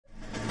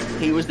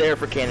He was there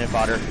for cannon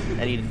fodder,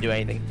 and he didn't do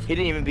anything. He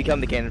didn't even become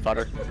the cannon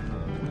fodder.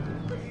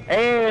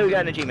 Hey, we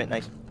got an achievement.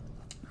 Nice.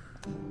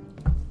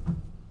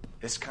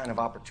 This kind of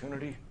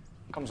opportunity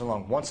comes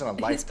along once in a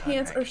lifetime. His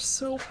pants are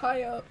so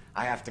high up.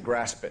 I have to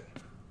grasp it.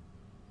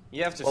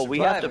 You have to. Well, we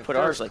have to put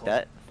ours like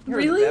that.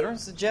 Really?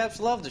 Veterans, the Japs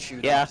love to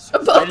shoot. Yeah.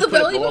 Above the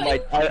belly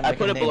button? I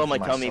put it below my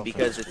tummy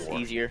because it's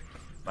easier.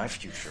 My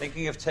future.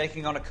 Thinking of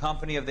taking on a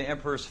company of the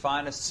Emperor's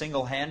finest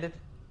single-handed?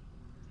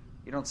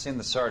 You don't seem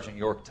the Sergeant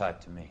York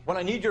type to me. When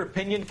I need your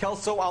opinion,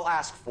 Kelso, I'll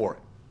ask for it.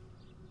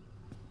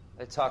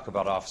 They talk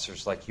about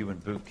officers like you in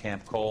boot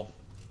camp, Cole.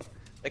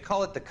 They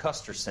call it the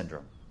Custer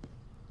syndrome.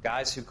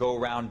 Guys who go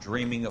around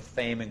dreaming of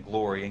fame and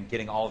glory and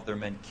getting all of their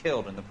men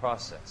killed in the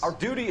process. Our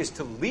duty is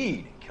to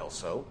lead,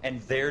 Kelso.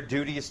 And their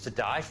duty is to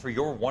die for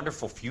your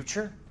wonderful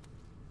future?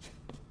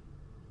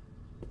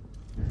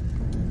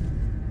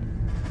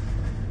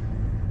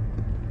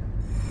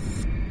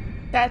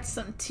 That's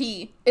some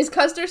tea. Is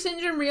Custer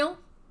syndrome real?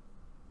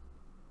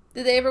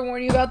 Did they ever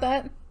warn you about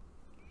that?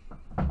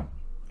 Let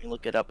me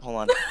look it up. Hold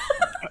on.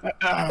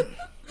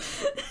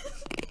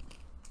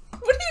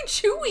 What are you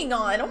chewing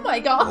on? Oh my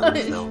god.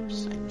 Old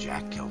Phelps and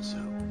Jack Kelso.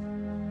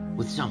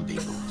 With some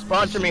people,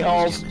 Sponsor me,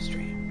 Halls.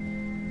 chemistry.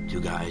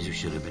 Two guys who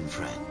should have been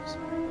friends,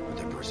 but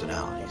their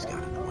personalities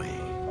got in the way.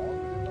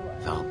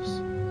 Phelps,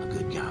 a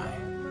good guy,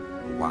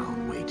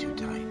 wound way too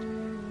tight.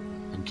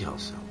 And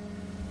Kelso,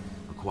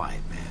 a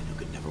quiet man who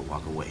could never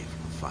walk away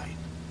from a fight.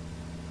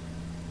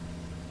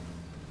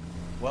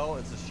 Well,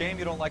 it's a shame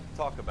you don't like to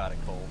talk about it,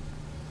 Cole.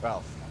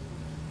 Ralph,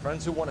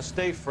 friends who want to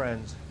stay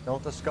friends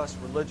don't discuss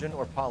religion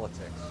or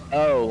politics.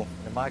 Oh.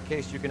 In my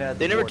case, you can add.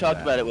 They never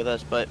talked about it with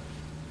us, but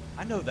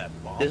I know that,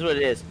 Bob. this is what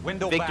it is.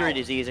 Window Victory valve.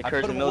 disease I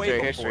occurs put in him away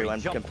military before history he when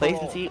jumped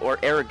complacency or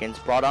arrogance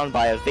brought on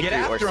by a Get victory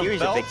or after him,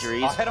 series of Phelps.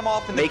 victories I'll head him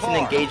off in the makes an car.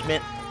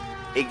 engagement.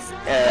 Makes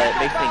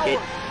an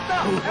engagement.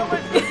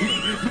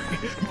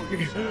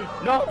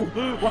 No!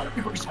 Why are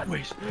you going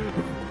sideways?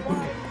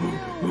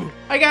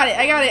 I got it.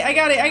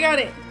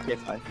 Okay,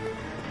 fine.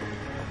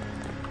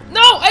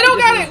 No, I don't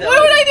got it. What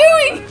am I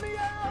doing?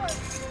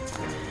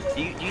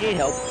 Do you need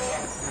help?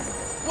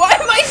 Why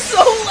am I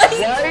so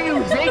late? Why are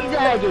you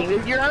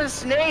zigzagging? You're not a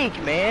snake,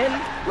 man.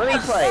 Let me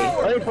play.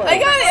 I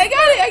got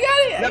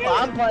it. No,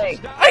 I'm playing.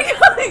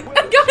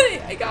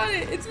 I got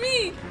it. It's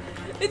me.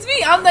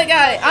 I'm that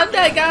guy.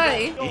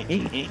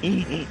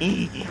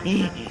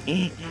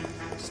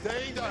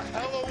 Stay the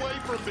hell away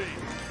from me.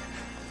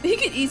 He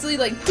could easily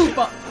like poop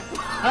on.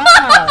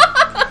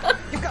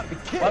 You gotta be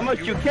kidding. Why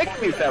must you kick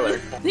me, feller?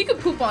 He could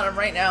poop on him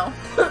right now.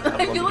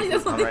 I feel like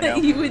that's something right that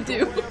now. he would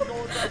do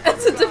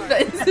as a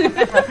defense.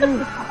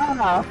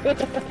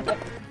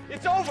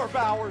 It's over,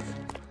 Bowers.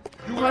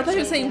 Oh, I thought he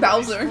was saying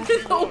Bowser.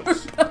 Over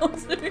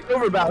Bowser.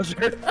 Over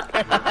Bowser.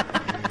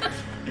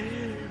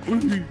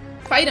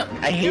 Fight him.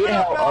 I hate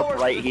how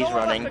upright he's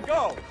running.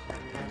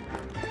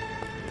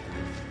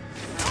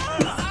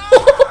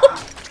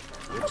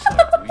 Looks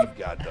like we've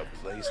got the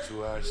place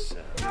to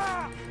ourselves.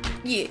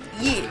 Yeah.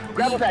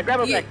 Grab attack.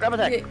 Yeah.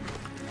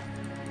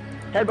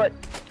 Headbutt.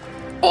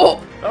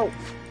 Oh. Oh.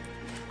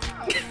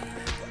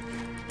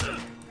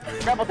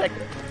 Grapple tech.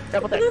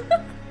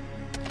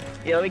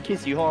 Yeah, let me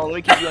kiss you. Hold on, let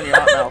me kiss you on your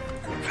hot mouth.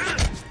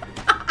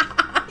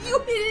 You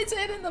hit his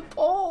head in the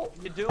pole.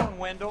 What you doing,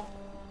 Wendell?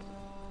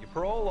 Your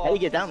parole How do you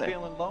get down officer's there?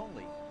 feeling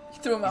lonely. You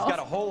threw him He's off. got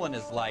a hole in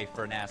his life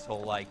for an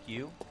asshole like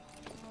you.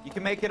 You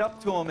can make it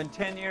up to him in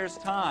 10 years'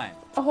 time.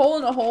 A hole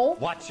in a hole?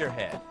 Watch your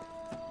head.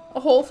 A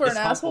hole for This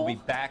an hump asshole? will be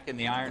back in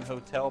the Iron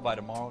Hotel by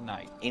tomorrow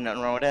night. Ain't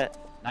nothing wrong with that.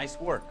 Nice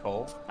work,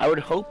 Cole. I would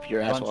hope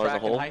your You on asshole has a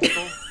track in hole. high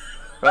school?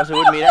 Or else it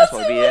wouldn't be an asshole,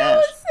 it'd be an That's what I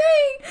ass. was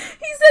saying.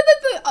 He said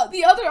that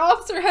the other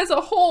officer has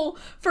a hole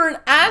for an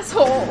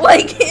asshole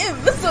like him.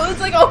 So it's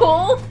like a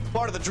hole.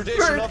 Part of the For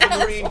tradition an of the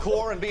Marine asshole.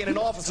 Corps and being an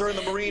officer in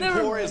the Marine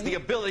Never Corps is mind. the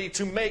ability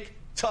to make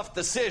tough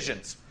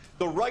decisions.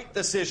 The right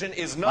decision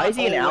is Why not is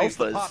he in always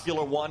the alphas?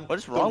 popular one. What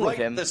is wrong the with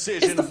right him?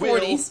 decision It's the will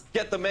 40s.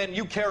 get the men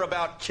you care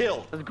about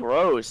killed. That's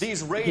gross.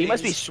 These ratings He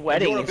must be and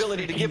sweating your his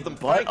ability to give them freaking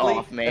butt frankly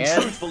off, and man.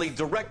 truthfully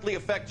directly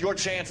affect your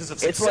chances of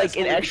It's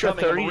successfully like an extra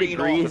becoming a 30 Marine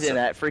degrees officer. in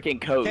that freaking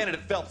coat.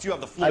 Candidate Phelps, you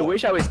have the floor. I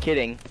wish I was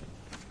kidding.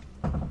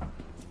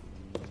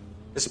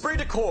 Esprit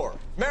de Corps,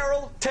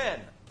 Merrill 10,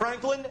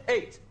 Franklin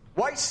 8,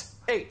 Weiss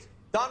 8,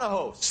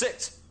 Donahoe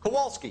 6,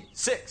 Kowalski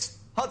 6,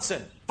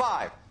 Hudson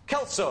 5,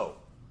 Kelso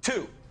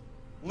 2.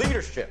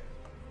 Leadership,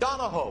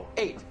 Donahoe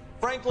 8,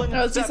 Franklin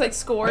Oh, it's just 7, like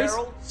scores?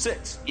 Merrill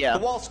 6, Yeah.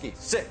 Kowalski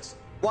 6,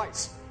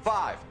 Weiss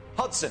 5,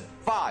 Hudson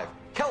 5,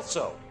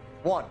 Kelso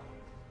 1.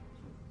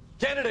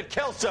 Candidate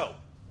Kelso.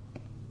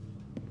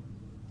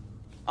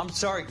 I'm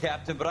sorry,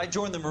 Captain, but I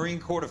joined the Marine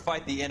Corps to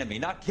fight the enemy,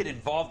 not get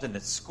involved in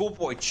this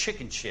schoolboy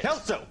chicken shit.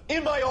 Kelso,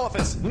 in my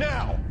office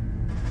now.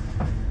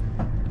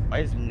 Why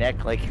is his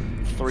neck like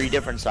 3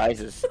 different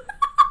sizes?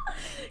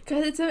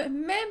 Because it's a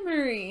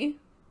memory.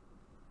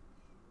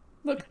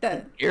 Look at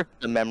that. Here's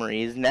the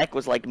memory. His neck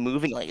was like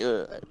moving like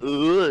For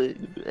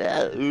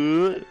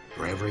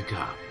every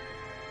cop,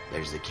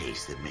 there's the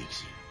case that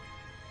makes you.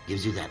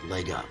 Gives you that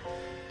leg up.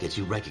 Gets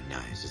you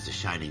recognized as the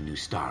shining new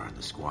star in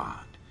the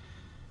squad.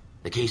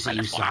 The case that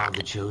you solved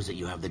that shows that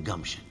you have the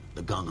gumption,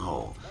 the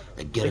gung-ho,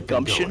 the get The up and go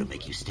gumption? to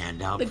make you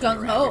stand out The from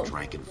your gung-ho. average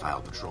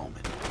rank-and-file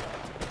patrolman.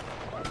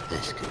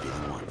 This could be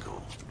the one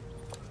goal.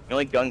 The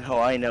only gung ho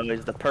I know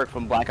is the perk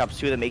from Black Ops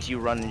 2 that makes you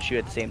run and shoot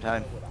at the same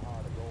time.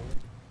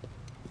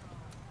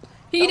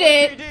 He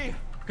did. LAPD,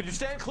 could you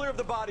stand clear of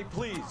the body,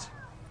 please?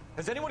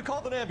 Has anyone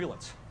called an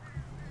ambulance?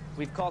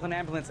 We've called an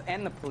ambulance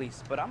and the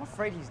police, but I'm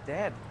afraid he's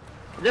dead.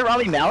 Is there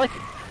Rami Malek?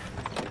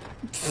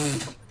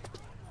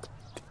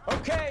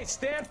 Okay,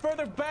 stand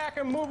further back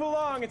and move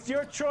along. It's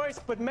your choice,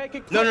 but make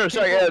it quick. No,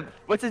 sorry. people.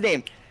 What's his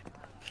name?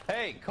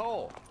 Hey,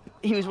 Cole,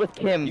 He was with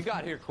Kim. you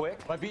got here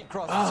quick. My beat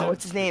crosses. Oh,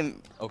 what's his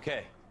name?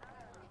 Okay.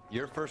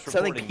 Your first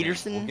Something reporting.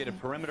 Peterson? We'll get a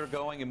perimeter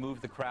going and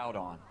move the crowd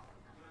on.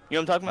 You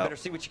know what I'm talking Better about?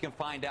 see what you can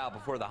find out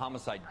before the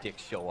homicide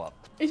dicks show up.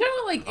 Are you talking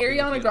about like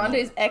Ariana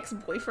Grande's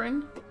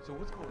ex-boyfriend? So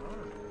what's going on?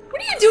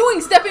 What are you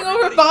doing? Stepping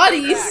over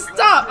bodies?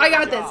 Stop! I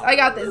got this. I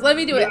got this. Let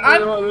me do it.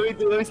 Let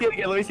me see it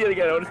again. Let me see it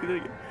again. I want to see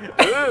it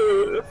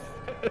again.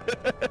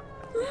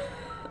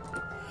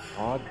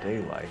 Broad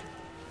daylight,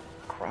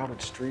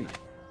 crowded street.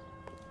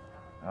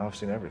 Now I've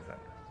seen everything.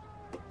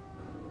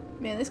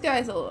 Man, this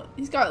guy's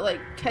he's got like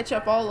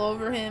ketchup all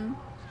over him.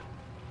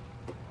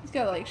 He's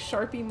got like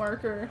Sharpie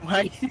marker.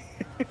 Why?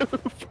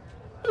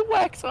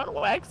 Wax on,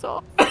 wax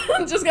off.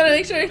 I'm just gonna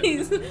make sure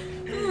he's.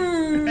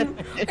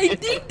 I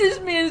think this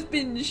man's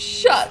been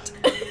shot.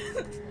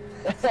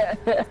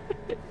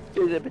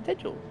 There's a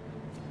potential.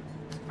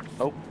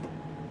 Oh.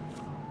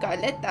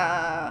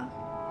 Galeta.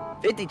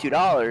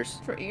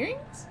 $52. For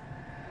earrings?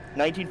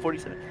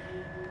 1947.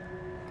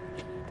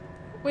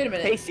 Wait a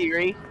minute. Hey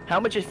Siri, how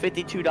much is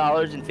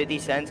 $52.50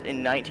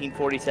 in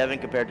 1947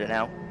 compared to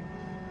now?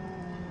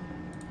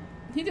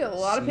 He did a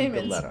lot of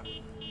payments.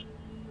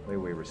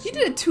 Layaway He receipt.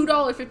 did a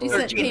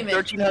 $2.50 payment.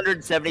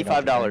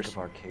 $1,375. Of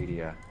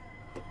Arcadia.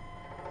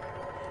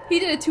 He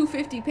did a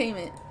 $2.50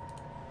 payment.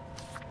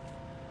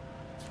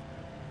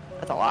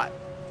 That's a lot.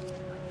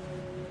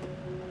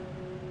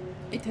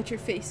 I touch your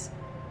face.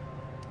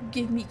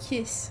 Give me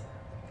kiss.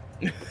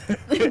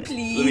 Let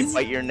Please. me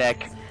bite your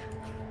neck.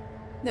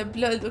 The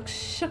blood looks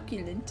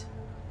succulent.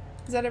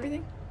 Is that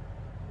everything?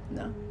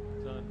 No.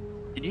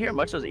 Did you hear how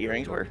much those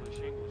earrings were?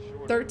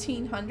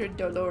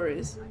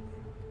 $1,300.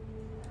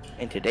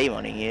 In today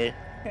money, yeah.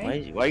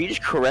 Okay. Why are you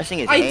just caressing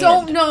his I hand?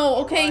 don't know.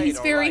 Okay, Right, he's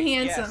very all right,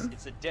 handsome. Yes,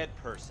 it's a dead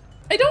person.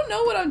 I don't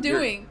know what I'm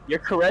doing. You're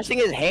caressing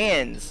his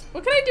hands.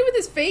 What can I do with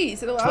his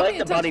face? It It's allows like me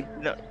the to touch. body.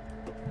 No.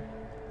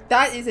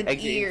 That is an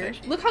Exit ear.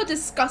 infection. Look how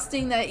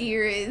disgusting that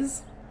ear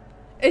is.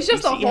 It's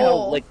just you a see how,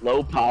 hole. like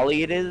low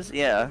poly it is?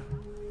 Yeah.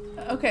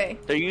 Okay.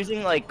 They're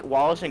using like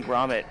Wallace and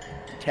Gromit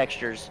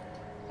textures.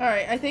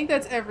 Alright, I think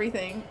that's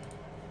everything.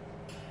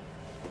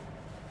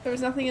 There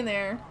was nothing in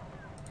there.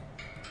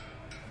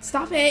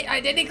 Stop it!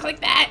 I didn't click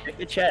that! Check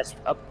the chest.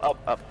 Up, up,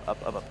 up,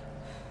 up, up, up.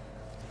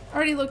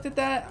 Already looked at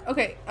that.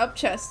 Okay, up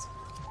chest.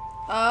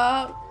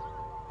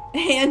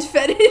 Hand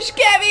fetish,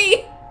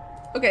 Gabby!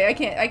 Okay,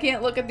 I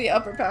can't look at the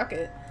upper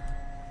pocket.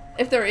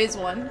 If there is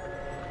one.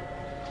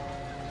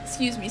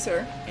 Excuse me,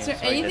 sir. Is there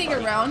sorry, anything dead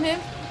body. around him?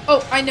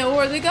 Oh, I know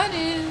where the gun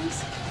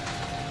is!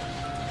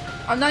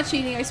 I'm not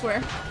cheating, I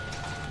swear.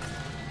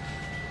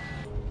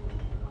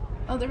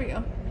 Oh, there we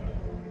go.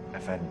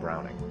 FN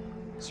Browning.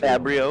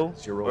 Fabrio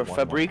or 01138.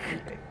 Fabrique.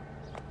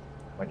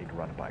 Might need to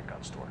run it by a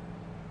gun store.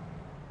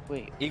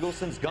 Wait.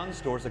 Eagleson's gun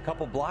store's a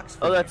couple blocks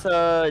from Oh,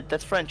 here.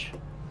 that's French.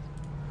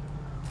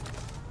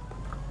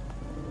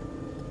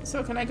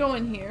 So can I go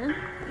in here?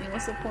 I mean,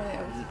 what's the point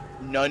of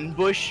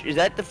Nunbush? Is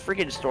that the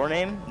freaking store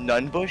name?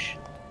 Nunbush?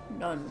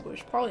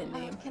 Nunbush? Probably a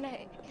name. Can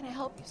I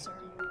help you, sir?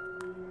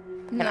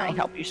 Can I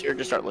help you, sir?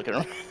 Just start looking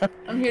around.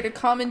 I'm here to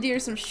commandeer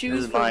some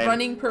shoes is for mine.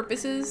 running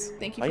purposes.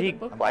 Thank you for the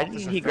book. Why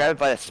didn't he grab it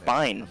by the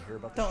spine?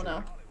 Don't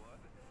know.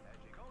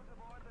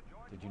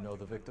 Did you know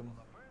the victim?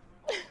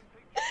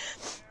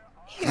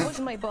 He was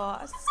my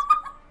boss,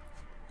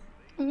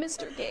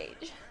 Mr.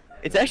 Gage.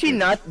 It's actually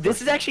not.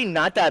 This is actually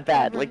not that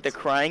bad. Like the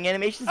crying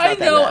animation's not I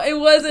know that bad. it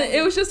wasn't.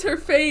 It was just her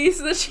face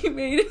that she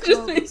made. It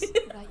just made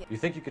it. You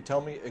think you could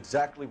tell me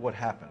exactly what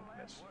happened,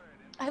 miss?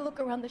 I look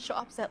around the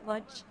shops at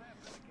lunch.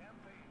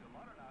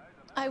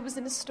 I was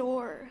in a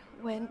store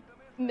when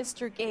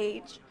Mr.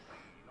 Gage,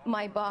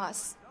 my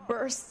boss,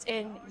 bursts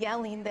in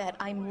yelling that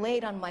I'm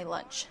late on my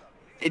lunch.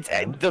 It's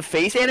the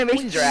face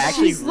animations are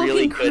actually She's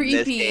really looking good in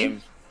this creepy.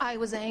 game. I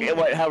was angry.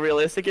 And how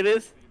realistic it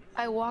is?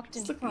 I walked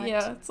in front.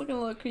 Yeah, it's looking a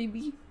little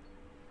creepy.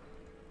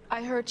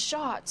 I heard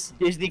shots.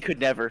 Disney could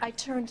never. I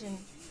turned and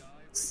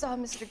saw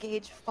Mr.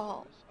 Gage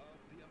fall.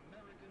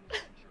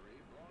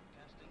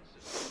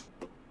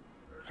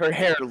 Her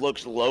hair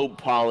looks low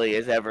poly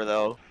as ever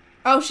though.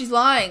 Oh, she's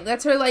lying.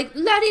 That's her like,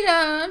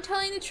 la-di-da, I'm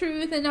telling the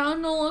truth and now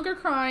I'm no longer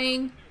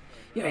crying.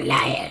 You're a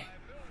liar.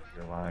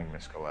 You're lying,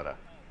 Miss Coletta.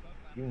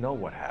 You know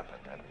what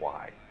happened and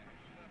why.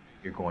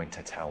 You're going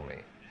to tell me.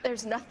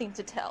 There's nothing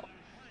to tell.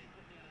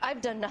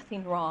 I've done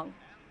nothing wrong.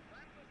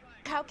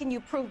 How can you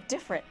prove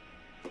different?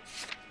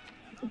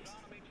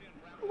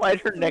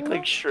 Why'd her neck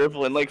like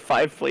shrivel in like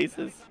 5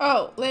 places?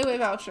 Oh, layaway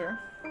voucher.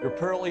 Your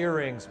pearl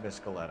earrings, Miss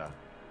Coletta.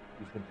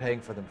 You've been paying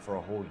for them for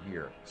a whole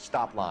year.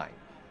 Stop lying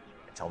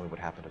and tell me what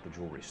happened at the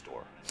jewelry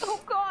store. Oh,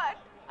 God.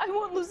 I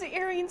won't lose the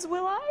earrings,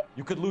 will I?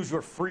 You could lose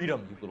your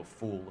freedom, you little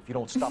fool, if you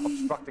don't stop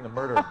obstructing a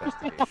murder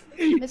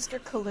investigation. Mr.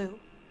 Kalu.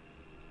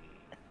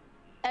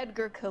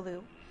 Edgar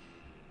Kalu.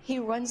 He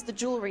runs the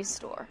jewelry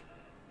store.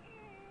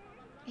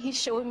 He's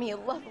showing me a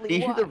lovely Do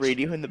you watch. hear the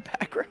radio in the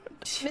background?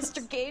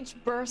 Mr. Gage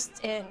bursts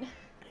in.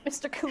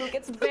 Mr. Kalu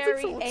gets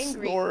very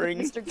angry with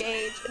Mr.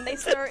 Gage, and they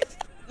start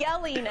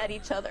yelling at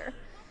each other.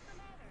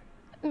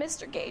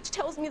 Mr. Gage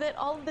tells me that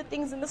all of the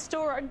things in the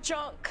store are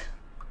junk,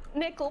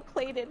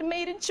 nickel-plated,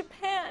 made in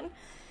Japan,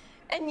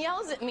 and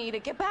yells at me to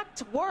get back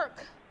to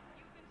work.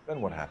 Then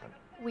what happened?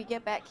 We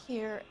get back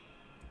here,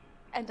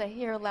 and I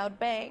hear a loud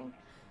bang.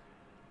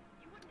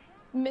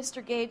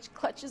 Mr. Gage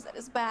clutches at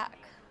his back.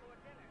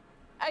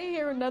 I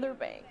hear another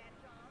bang,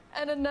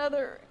 and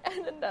another,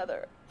 and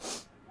another.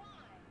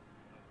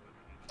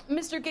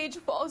 Mr. Gage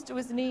falls to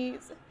his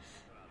knees.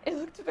 It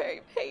looked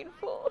very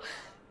painful.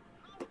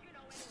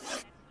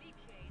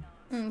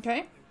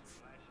 Okay.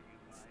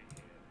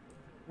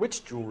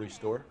 Which jewelry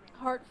store?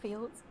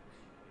 Hartfield's.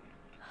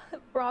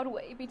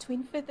 Broadway,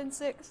 between 5th and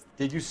 6th.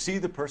 Did you see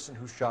the person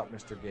who shot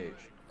Mr. Gage?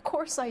 Of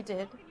course I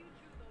did.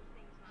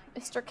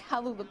 Mr.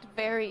 Kalu looked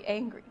very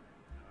angry.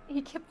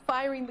 He kept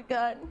firing the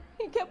gun.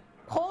 He kept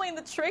pulling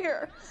the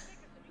trigger.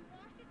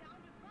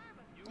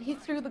 He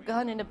threw the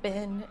gun in a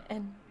bin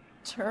and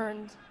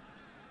turned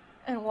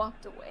and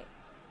walked away.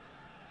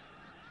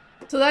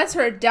 So that's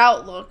her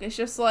doubt look. It's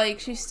just like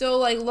she's still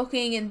like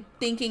looking and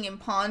thinking and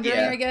pondering,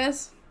 I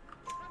guess.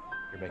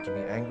 You're making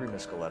me angry,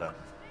 Miss Goleta.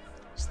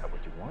 Is that what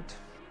you want?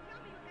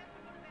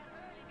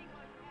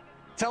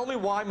 Tell me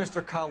why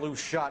Mr. Kalu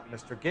shot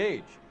Mr.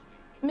 Gage.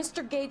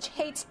 Mr. Gage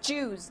hates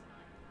Jews.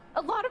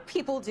 A lot of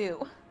people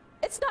do.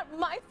 It's not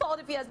my fault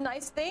if he has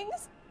nice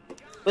things.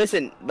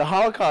 Listen, the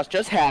Holocaust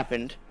just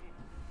happened,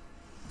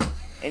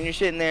 and you're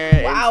sitting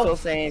there and still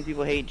saying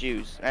people hate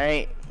Jews. All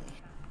right?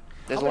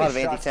 There's a lot of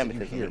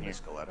anti-Semitism in here.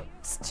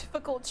 It's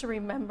difficult to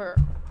remember.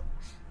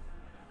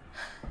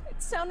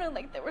 It sounded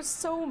like there were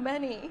so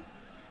many,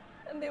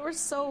 and they were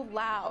so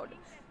loud.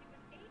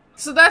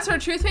 So that's her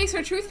truth face?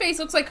 Her truth face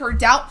looks like her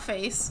doubt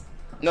face.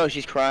 No,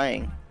 she's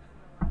crying.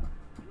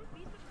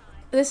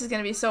 This is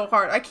gonna be so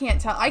hard. I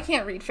can't tell. I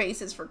can't read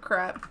faces for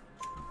crap.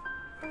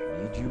 I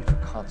need you to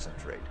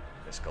concentrate,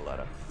 Miss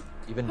Goleta.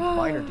 Even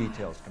minor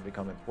details can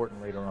become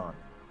important later on.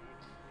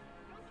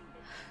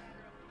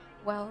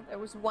 Well, there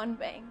was one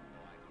bang,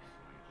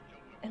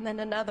 and then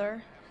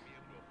another,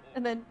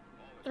 and then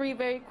 3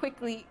 very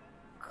quickly,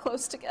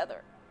 close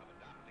together.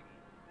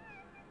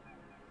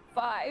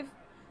 5.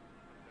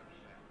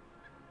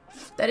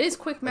 That is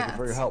quick math. Thank you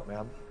for your help,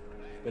 ma'am.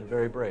 You've been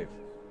very brave.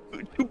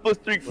 2 plus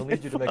 3. We'll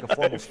need you to make a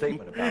formal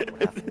statement about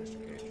what happened, Mr.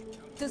 Gage.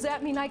 Does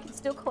that mean I can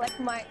still collect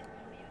my...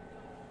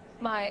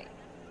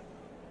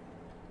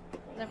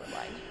 Never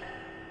mind.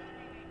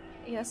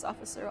 Yes,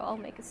 officer, I'll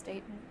make a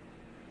statement.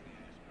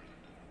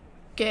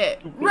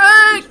 Get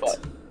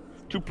wrecked!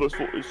 2 plus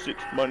 4 is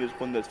 6, minus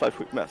 1, that's 5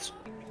 quick maths.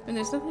 And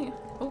there's nothing...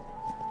 Oh.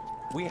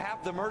 We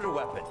have the murder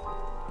weapon.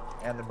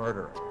 And the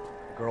murderer.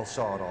 The girl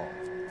saw it all.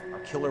 Our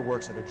killer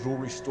works at a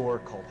jewelry store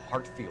called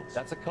Hartfield's.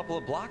 That's a couple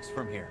of blocks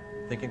from here.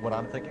 Thinking what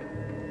I'm thinking?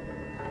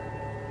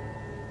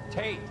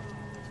 Tate,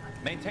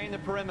 maintain the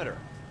perimeter.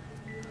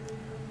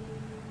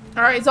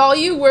 Alright, it's all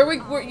you.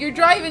 Where you're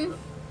driving.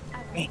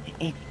 Wait,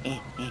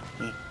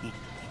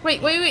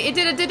 it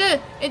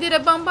did a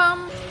bum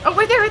bum. Oh,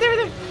 right there.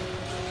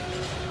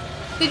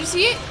 Did you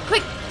see it?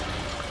 Click.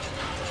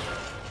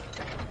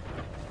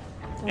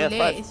 Yeah,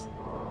 Nice.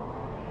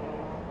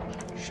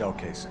 Shell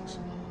casings.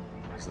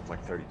 These look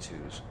like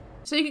 32s.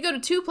 So you can go to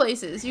 2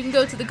 places. You can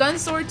go to the gun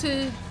store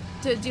to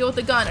deal with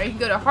the gun, or you can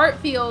go to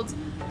Hartfield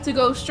to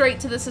go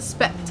straight to the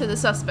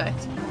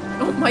suspect.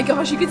 Oh my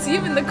gosh, you can see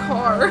him in the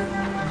car.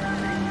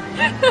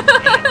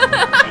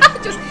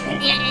 Just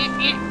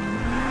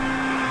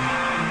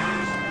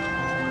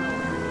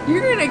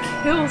you're gonna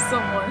kill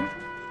someone.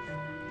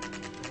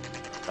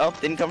 Oh,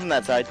 didn't come from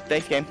that side.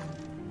 Thanks, game.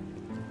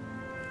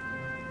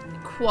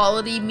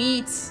 Quality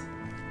meats.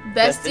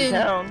 Best in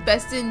town.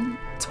 Best in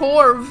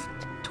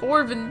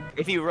Torvin.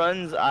 If he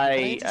runs,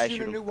 I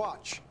shoot him. New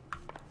watch.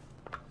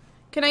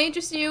 Can I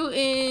interest you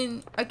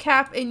in a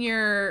cap in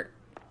your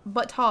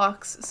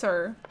buttocks,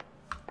 sir?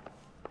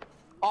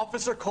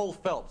 Officer Cole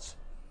Phelps,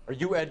 are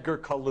you Edgar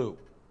Kalu?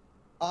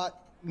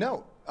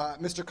 No.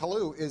 Mr.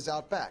 Kalu is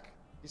out back.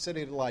 He said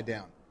he'd lie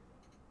down.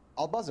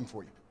 I'll buzz him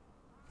for you.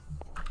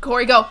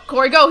 Corey, go.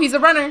 Corey, go. He's a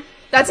runner.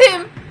 That's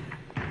him.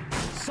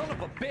 Son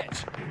of a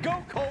bitch.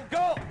 Go, Cole,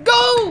 go.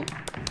 Go.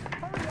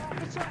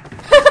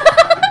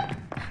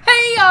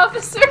 Hey,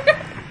 officer.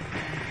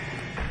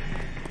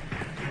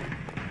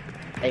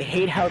 I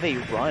hate how they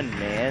run,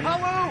 man.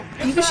 Hello.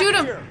 You can shoot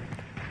him.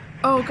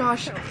 Oh,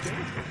 gosh.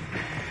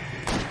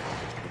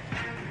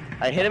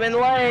 I hit him in the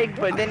leg,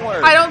 but it didn't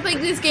work. I don't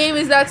think this game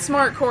is that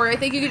smart, Corey. I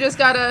think you just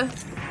gotta...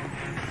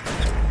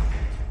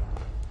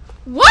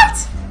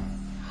 What?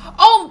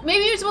 Oh,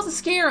 maybe you're supposed to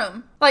scare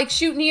him. Like,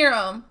 shoot near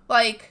him.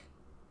 Like,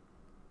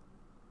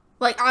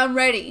 I'm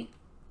ready.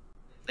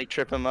 Like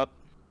trip him up.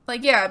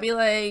 Like, yeah, be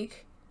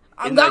like,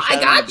 I Didn't shot him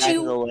in got the back of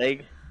you. the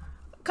leg?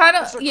 Kind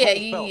of,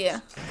 yeah.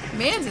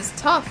 Man's is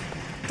tough.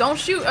 Don't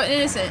shoot an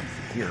innocent.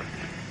 Here.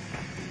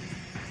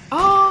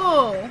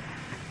 Oh.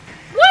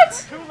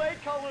 What? Too late,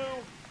 Kalu.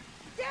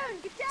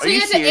 So you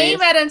had to aim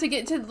at him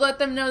to let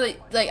them know that,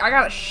 like, I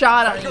got a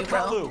shot on you, bro.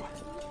 Kalu,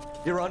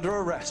 you're under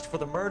arrest for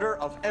the murder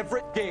of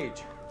Everett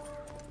Gage.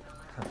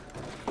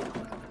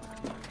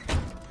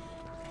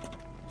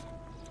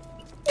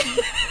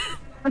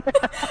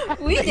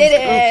 We did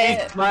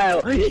it.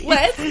 Smile.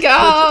 Let's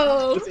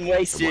go. With a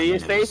nice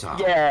serious face.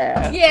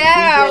 Yeah.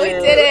 Yeah, we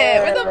did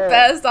it. We're the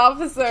best The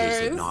case that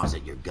officers. gnaws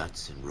at your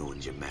guts and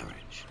ruins your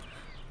marriage.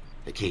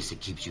 The case that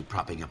keeps you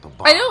propping up a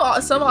bomb. I know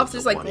some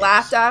officers like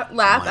laugh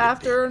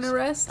after an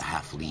arrest, The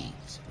half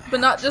leads. but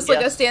not just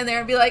like a stand there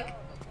and be like,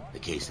 The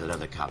case that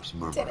other cops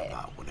murmur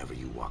about whenever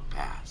you walk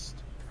past.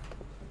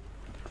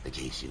 The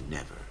case you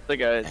never.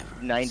 Like a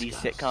 90s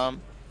sitcom.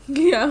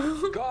 yeah.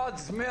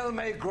 God's mill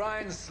may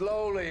grind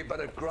slowly, but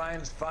it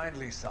grinds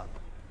finely, son.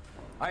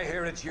 I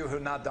hear it's you who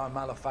nabbed our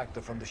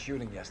malefactor from the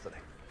shooting yesterday.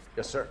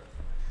 Yes, sir.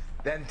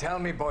 Then tell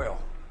me, Boyle.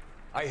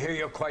 I hear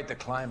you're quite the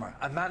climber,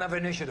 a man of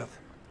initiative.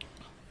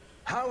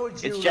 How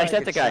would you It's like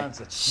Jacksepticeye. a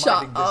chance at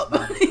Shut smiting up.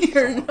 this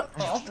man? You're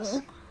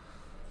awful.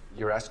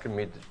 You're asking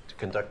me to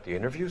conduct the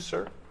interview,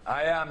 sir?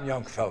 I am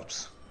young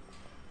Phelps.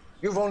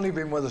 You've only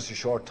been with us a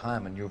short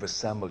time and you've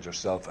assembled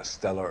yourself a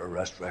stellar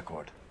arrest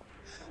record.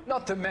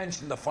 Not to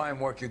mention the fine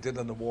work you did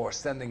in the war,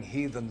 sending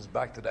heathens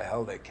back to the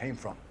hell they came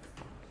from.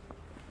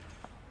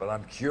 But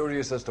I'm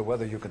curious as to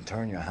whether you can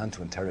turn your hand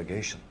to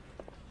interrogation.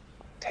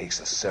 Takes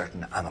a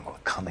certain animal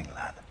cunning,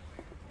 lad.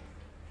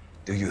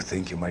 Do you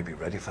think you might be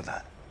ready for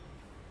that?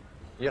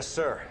 Yes,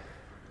 sir.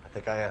 I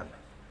think I am.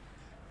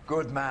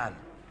 Good man.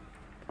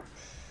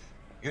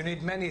 You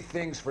need many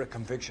things for a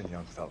conviction,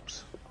 young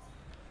Phelps.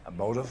 A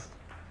motive,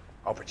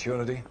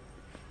 opportunity,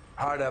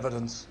 hard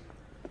evidence,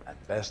 and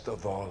best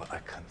of all, a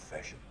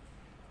confession.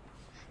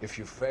 If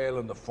you fail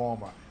in the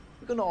former,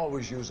 you can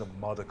always use a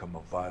modicum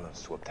of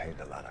violence to obtain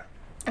the latter.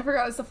 I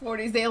forgot it's the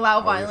 40s. They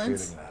allow How are you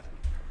violence. feeling, lad?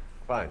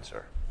 Fine,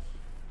 sir.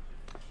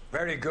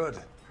 Very good.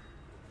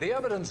 The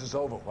evidence is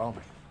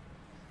overwhelming.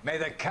 May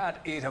the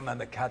cat eat him and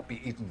the cat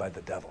be eaten by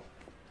the devil.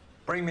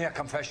 Bring me a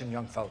confession,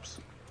 young Phelps.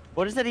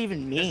 What does that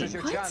even mean? This is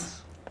your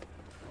chance.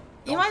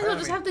 You might as well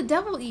just have the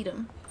devil eat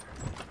him.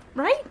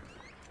 Right?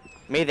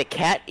 May the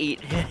cat eat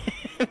him.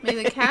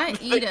 May the cat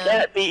eat The him.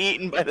 cat be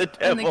eaten by the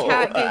devil. And the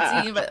cat gets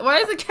eaten by... Why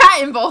is the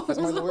cat involved? Has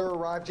my lawyer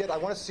arrived yet? I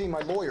want to see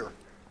my lawyer.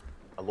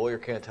 A lawyer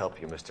can't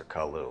help you, Mr.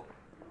 Kalu.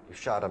 You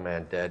shot a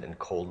man dead in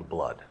cold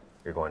blood.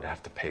 You're going to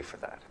have to pay for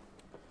that.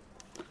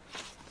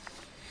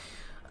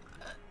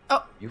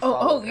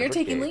 Oh, you're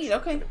taking Gage lead.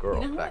 Okay. and the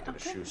girl You know back what?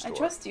 to the Okay. shoe store. I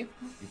trust you.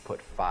 You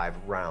put 5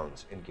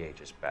 rounds in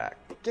Gage's back.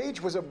 Gage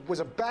was a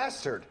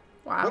bastard.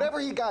 Wow. Whatever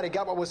he got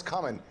what was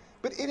coming.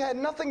 But it had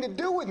nothing to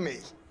do with me.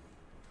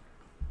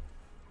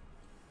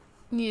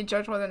 You need to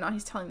judge whether or not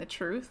he's telling the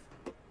truth.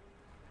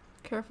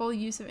 Careful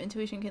use of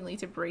intuition can lead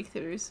to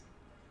breakthroughs.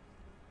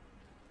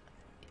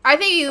 I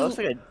think he's... That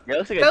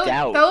looks like a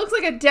doubt. That looks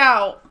like a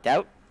doubt.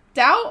 Doubt?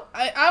 Doubt?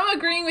 I'm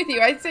agreeing with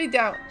you. I'd say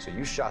doubt. So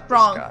you shot this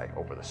Wrong. guy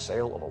over the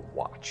sale of a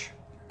watch.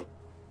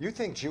 You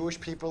think Jewish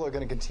people are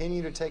going to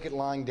continue to take it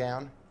lying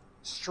down?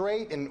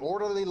 Straight and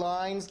orderly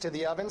lines to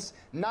the ovens?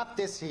 Not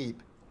this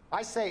heap.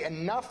 I say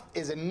enough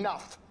is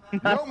enough.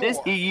 Not No this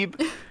more. heap.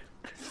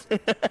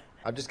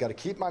 I've just got to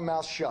keep my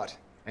mouth shut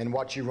and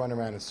watch you run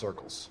around in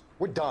circles.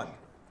 We're done.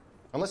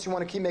 Unless you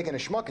want to keep making a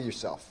schmuck of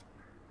yourself.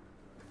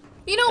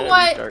 You know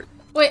what? Restart.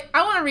 Wait,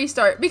 I want to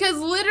restart because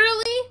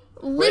literally,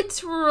 we could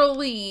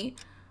say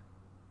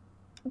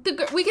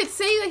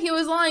that he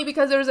was lying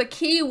because there was a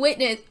key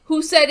witness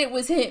who said it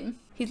was him.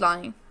 He's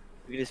lying.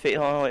 You just hold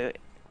on, wait.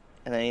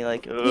 And then he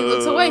like. He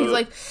looks away. He's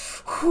like,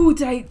 "Who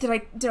did I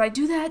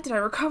do that? Did I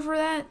recover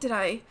that? Did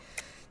I?"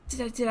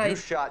 You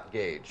shot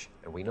Gage,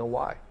 and we know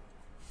why.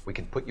 We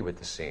can put you at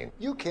the scene.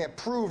 You can't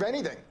prove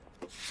anything.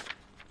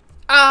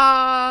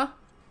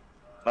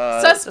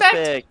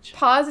 Suspect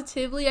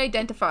positively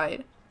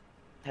identified.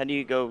 How do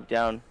you go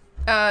down?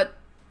 Down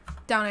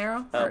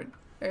arrow or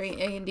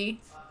A and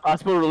D.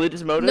 Possible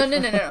religious motive?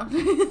 No.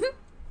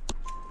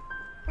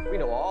 We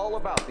know all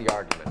about the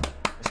argument.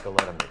 Miss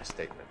Galetta made a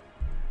statement.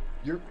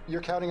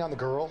 You're counting on the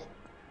girl?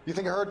 You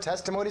think her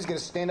testimony is going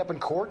to stand up in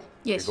court?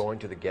 Yes. You're going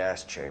to the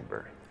gas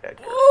chamber,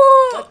 Edgar.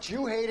 That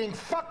Jew-hating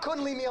fuck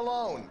couldn't leave me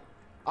alone.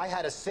 I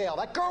had a sale.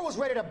 That girl was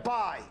ready to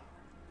buy.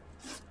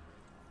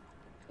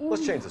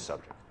 Let's change the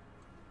subject.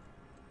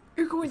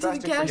 You're going to the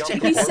Fasting gas for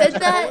chamber. young He said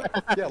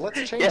that? Yeah,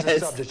 let's change the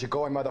subject, you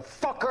going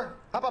motherfucker.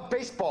 How about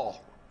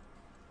baseball?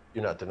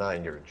 You're not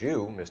denying you're a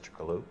Jew, Mr.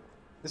 Kalu.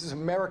 This is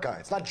America.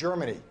 It's not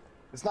Germany.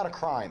 It's not a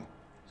crime.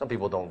 Some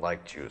people don't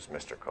like Jews,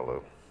 Mr.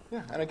 Kalu.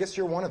 Yeah, and I guess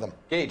you're one of them.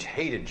 Gage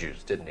hated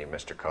Jews, didn't he,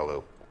 Mr.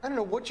 Kalu? I don't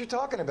know what you're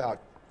talking about.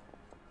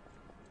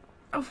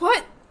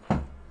 What?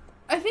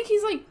 I think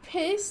he's like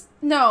pissed.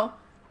 No,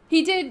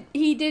 he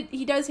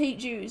does hate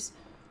Jews.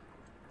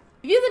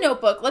 View the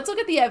notebook. Let's look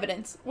at the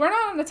evidence. We're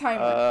not on a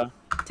timer.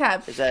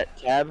 Tab. Is that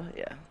tab?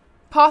 Yeah.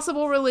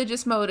 Possible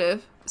religious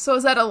motive. So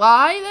is that a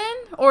lie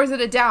then? Or is it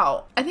a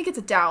doubt? I think it's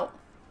a doubt.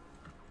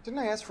 Didn't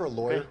I ask for a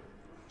lawyer?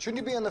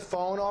 Shouldn't you be on the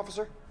phone,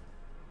 officer?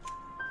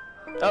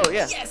 Oh,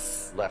 yeah.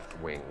 Yes!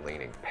 Left-wing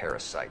leaning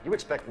parasite. You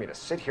expect me to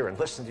sit here and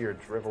listen to your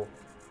drivel?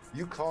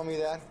 You call me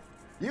that?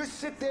 You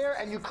sit there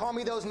and you call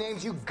me those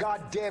names, you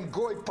goddamn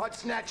goy butt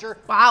snatcher?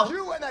 Wow.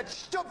 You and that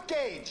stup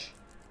Gage!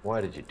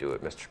 Why did you do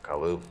it, Mr.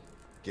 Kalu?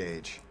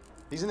 Gage.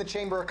 He's in the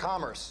Chamber of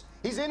Commerce.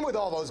 He's in with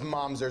all those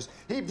momsers.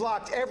 He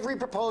blocked every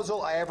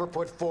proposal I ever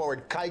put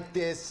forward. Kike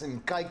this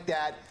and kike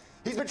that.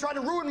 He's been trying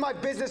to ruin my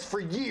business for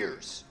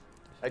years.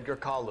 Edgar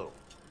Kalu,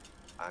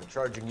 I'm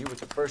charging you with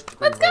the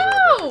first-degree Let's murder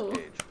go! of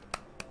Edgar Gage.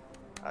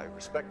 I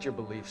respect your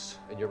beliefs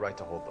and your right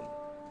to hold them.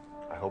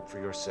 I hope for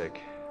your sake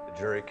the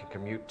jury can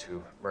commute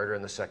to murder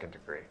in the second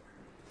degree.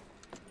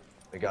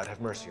 May God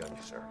have mercy on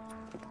you, sir.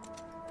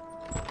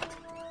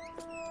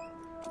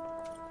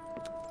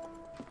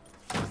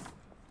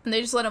 And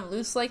they just let him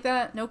loose like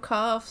that? No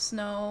cuffs,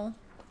 no...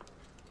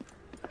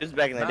 Just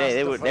back in the day,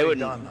 they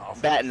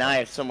wouldn't bat an eye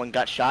if someone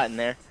got shot in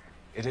there.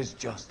 It is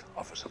just,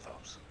 Officer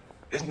Phelps.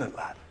 Isn't it,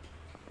 lad?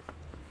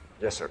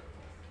 Yes, sir.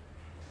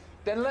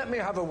 Then let me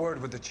have a word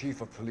with the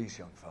Chief of Police,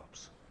 young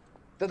Phelps.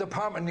 The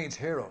department needs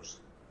heroes.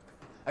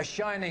 A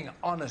shining,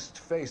 honest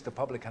face the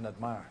public can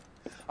admire.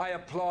 I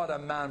applaud a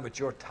man with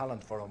your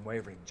talent for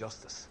unwavering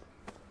justice.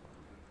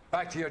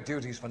 Back to your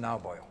duties for now,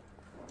 boyo.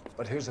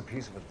 But here's a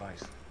piece of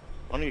advice.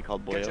 Why don't you call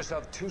boyo? Get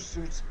yourself 2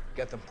 suits,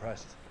 get them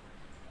pressed.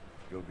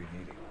 You'll be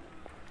needing them.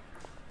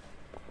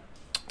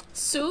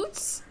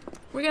 Suits?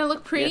 We're gonna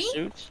look pretty? Yeah,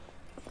 suits.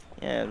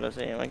 Yeah, I was about to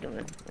say, like,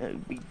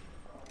 it'd be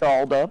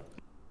dolled up.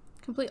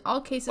 Complete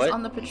all cases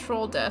on the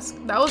patrol desk.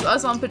 That was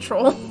us on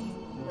patrol.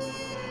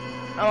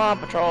 I'm on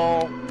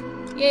patrol.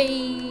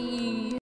 Yay!